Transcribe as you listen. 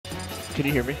Can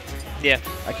you hear me? Yeah.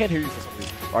 I can't hear you for some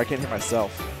reason. Or I can't hear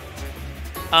myself.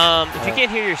 If you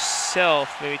can't hear yourself,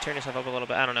 maybe turn yourself up a little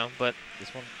bit. I don't know, but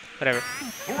This one? whatever.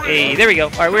 Hey, there we go.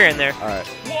 All right, we're in there. All right.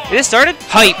 Is this started?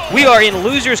 Hype. We are in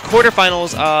losers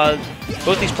quarterfinals.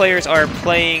 Both these players are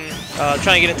playing,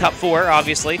 trying to get in top 4,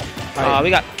 obviously. We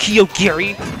got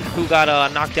Kyogiri, who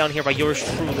got knocked down here by yours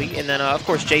truly, and then of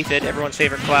course J-Fid, everyone's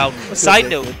favorite cloud. Side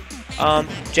note,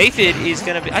 J-Fid is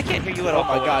gonna be. I can't hear you at all.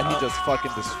 Oh my god, he just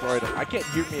fucking destroyed him. I can't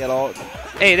hear me at all.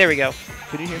 Hey, there we go.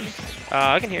 Can you hear me?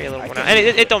 I can hear you a little more now. And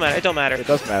it don't matter. It don't matter. It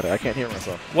does matter. I can't hear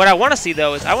myself. What I want to see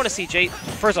though is I want to see J.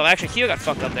 First off, actually, Kyo got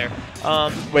fucked up there.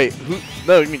 Wait, who?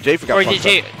 No, you mean J-Fid got fucked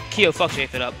up. Kyo fucked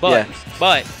J-Fid up, but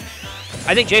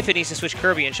I think J-Fid needs to switch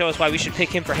Kirby and show us why we should pick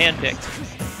him for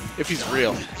handpicked. If he's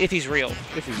real. If he's real.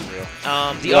 If he's real.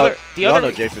 The other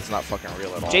know J-Fid's not fucking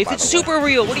real at all. J-Fid's super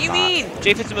real. What do you mean?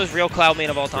 J-Fid's the most real Cloud main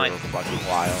of all time. Fucking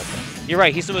wild. You're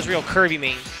right. He's the most real Kirby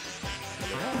main.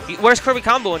 Where's Kirby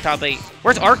Combo in top 8?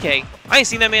 Where's RK? I ain't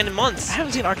seen that man in months. I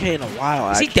haven't seen RK in a while.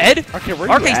 Is he dead? RK, where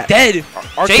RK's you at? dead.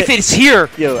 J-Fid is here.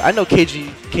 Yo, I know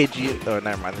KG. Oh,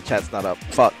 never mind. The chat's not up.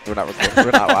 Fuck. We're not recording.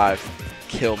 We're not live.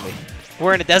 Kill me.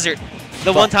 We're in a desert.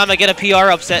 The one time I get a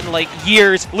PR upset in like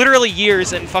years, literally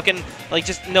years, and fucking like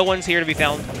just no one's here to be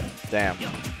found. Damn.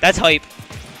 That's hype.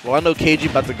 Well, I know KG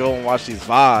about to go and watch these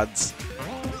VODs.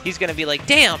 He's gonna be like,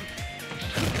 damn.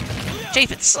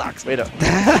 J-Fid sucks. Way to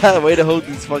hold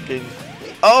these fucking.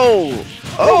 Oh,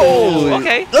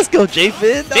 okay. Let's go,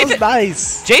 J-Fid. That was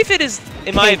nice. J-Fid is,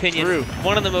 in my opinion,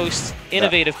 one of the most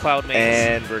innovative Cloud mains.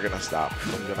 And we're gonna stop.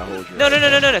 I'm gonna hold you. No.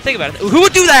 Think about it. Who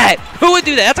would do that? Who would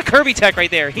do that? That's a Kirby tech right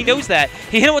there. He knows that.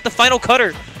 He hit him with the final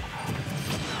cutter.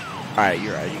 All right,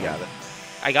 you're right. You got it.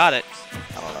 I got it.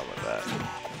 I don't know about that.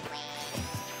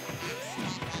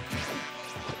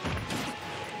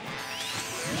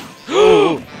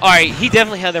 All right, he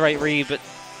definitely had the right read, but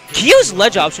Kyo's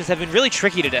ledge options have been really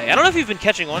tricky today. I don't know if you've been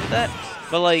catching on to that,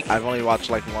 but like I've only watched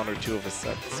like 1 or 2 of his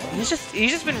sets.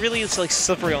 He's just been really like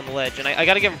slippery on the ledge, and I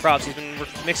got to give him props. He's been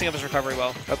mixing up his recovery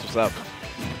well. That's what's up.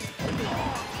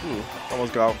 Ooh,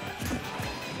 almost go.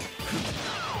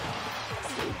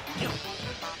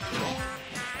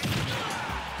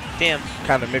 Damn.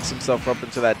 Kind of mixed himself up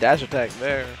into that dash attack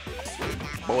there.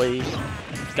 Boy.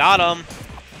 Got him.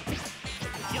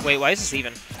 Wait, why is this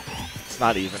even? It's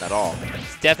not even at all.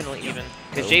 It's definitely even.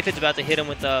 Because J-Fid's about to hit him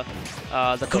with the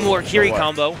Kimura-Kiri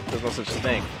combo. There's no such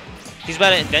thing. He's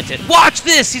about to invent it. Watch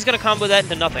this! He's going to combo that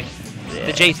into nothing. Yeah.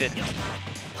 The J-Fid.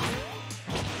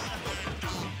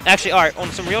 Actually, all right, on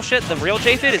some real shit, the real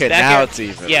J-Fid is back now here. It's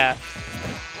even. Yeah.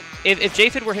 If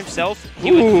J-Fid were himself,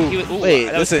 he would. Ooh, wait,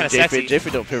 that listen, was J-Fid.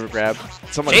 J-Fid don't pivot grab.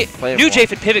 Somebody's playing new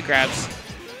J-Fid pivot grabs.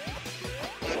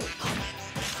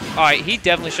 All right, he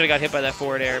definitely should have got hit by that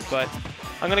forward air, but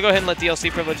I'm going to go ahead and let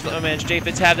DLC privilege manage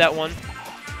J-Fids have that one.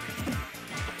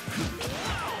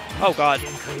 Oh, God.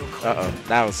 Uh-oh.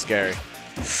 That was scary.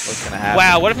 What's going to happen?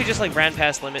 Wow, what if he just, like, ran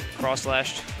past limit,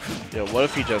 cross-slashed? Yo, what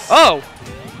if he just... Oh!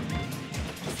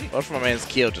 What if my man's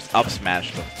Kyo just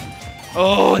up-smashed him?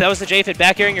 Oh, that was the J-Fid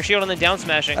back airing your shield and then down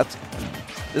smashing.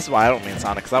 This is why I don't mean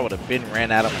Sonic, because I would have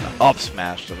ran at him and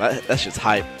up-smashed him. That's just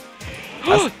hype.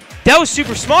 That was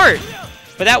super smart!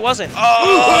 But that wasn't.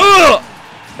 Oh!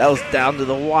 That was down to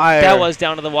the wire. That was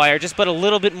down to the wire. Just but a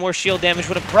little bit more shield damage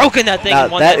would have broken that thing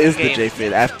and won that game. The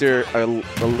J-Fid. After a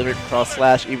limit cross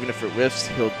slash, even if it whiffs,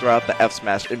 he'll throw out the F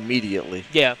smash immediately.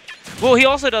 Yeah. Well, he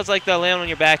also does like the land on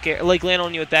your back air, like land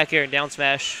on you with back air and down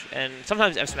smash, and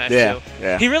sometimes F smash too.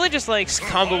 Yeah. He really just likes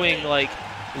comboing like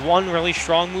one really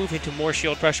strong move into more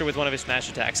shield pressure with one of his smash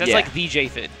attacks. That's like the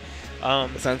J-Fid.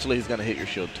 Essentially, he's gonna hit your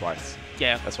shield twice.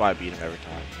 Yeah. That's why I beat him every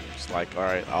time. Just like, all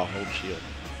right, I'll hold shield.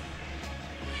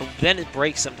 But then it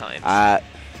breaks sometimes. I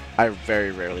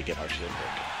very rarely get my shield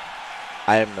broken.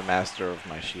 I am the master of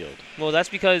my shield. Well, that's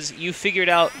because you figured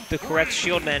out the correct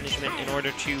shield management in order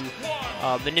to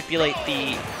manipulate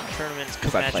the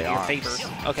tournament's match in your favor.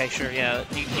 Okay, sure, yeah,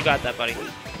 you got that, buddy.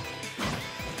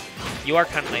 You are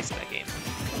kind of nice in that game.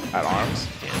 At arms?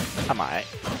 Yeah. I'm alright.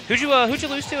 Who'd you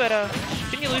lose to at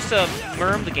Didn't you lose to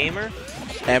Merm the Gamer?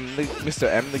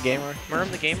 Mr. M the Gamer?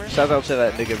 Merm the Gamer? Shout out to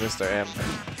that nigga Mr. M.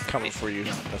 Coming for you in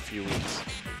a few weeks.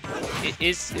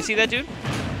 Is he that dude?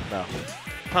 No.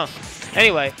 Huh.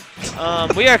 Anyway,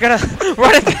 we are gonna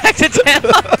run it back to town.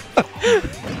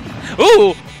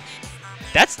 Ooh!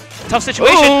 That's a tough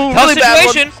situation. Ooh, tough really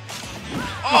situation.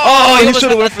 Oh, he should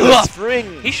have went for the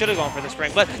spring. He should have gone for the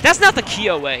spring, but that's not the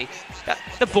Kyo way.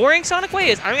 The boring Sonic way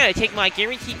is I'm gonna take my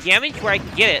guaranteed damage where I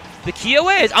can get it. The Kyo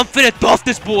way is I'm finna buff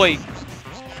this boy.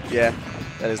 Yeah,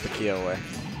 that is the Kyo way.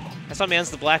 That's my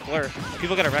man's the black blur.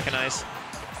 People gotta recognize.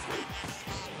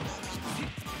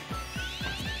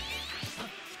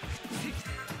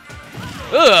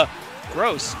 Ugh.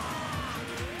 Gross.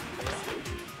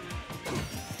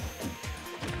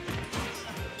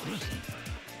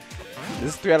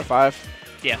 This is 3 out of 5.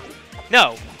 Yeah.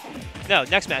 No. No,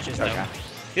 next match is Okay. no.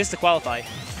 This is to qualify.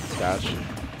 Gotcha.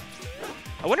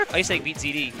 I wonder if Ice Egg beat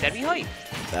ZD. That'd be hype.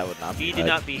 That would not be He did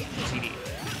not beat ZD.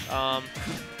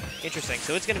 Interesting.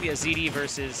 So it's going to be a ZD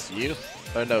versus... You?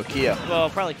 Oh, no, Kyo. Well,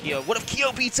 probably Kyo. What if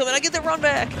Kyo beats him and I get the run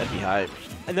back? That'd be hype.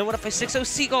 And then what if I 6-0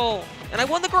 Seagull and I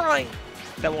won the grind?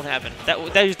 That won't happen.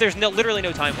 There's literally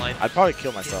no timeline. I'd probably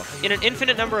kill myself. In an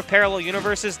infinite number of parallel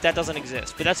universes, that doesn't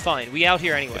exist. But that's fine. We out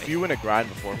here anyway. If you win a grind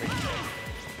before me,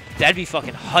 that'd be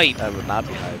fucking hype. that would not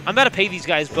be hype. I'm about to pay these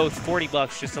guys both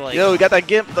 $40 just to like... Yo, we got that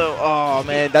gimp, though. Oh,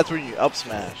 man, that's when you up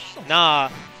smash. Nah.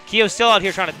 Kyo's still out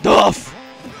here trying to duff.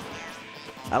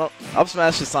 I don't... Up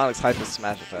smash is Sonic's hyper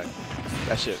smash effect.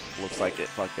 That shit looks like it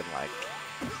fucking like...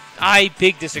 I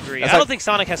big disagree. That's I don't like- think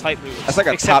Sonic has hype moves. That's like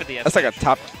a except top... at the F That's like a smash.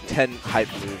 top 10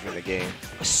 hype move in the game.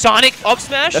 Sonic up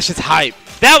smash? That shit's hype.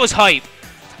 That was hype.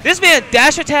 This man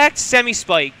dash attacked,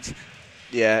 semi-spiked.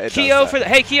 Yeah, it Kyo does for that. the...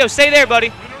 Hey, Kyo, stay there,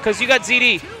 buddy, because you got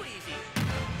ZD.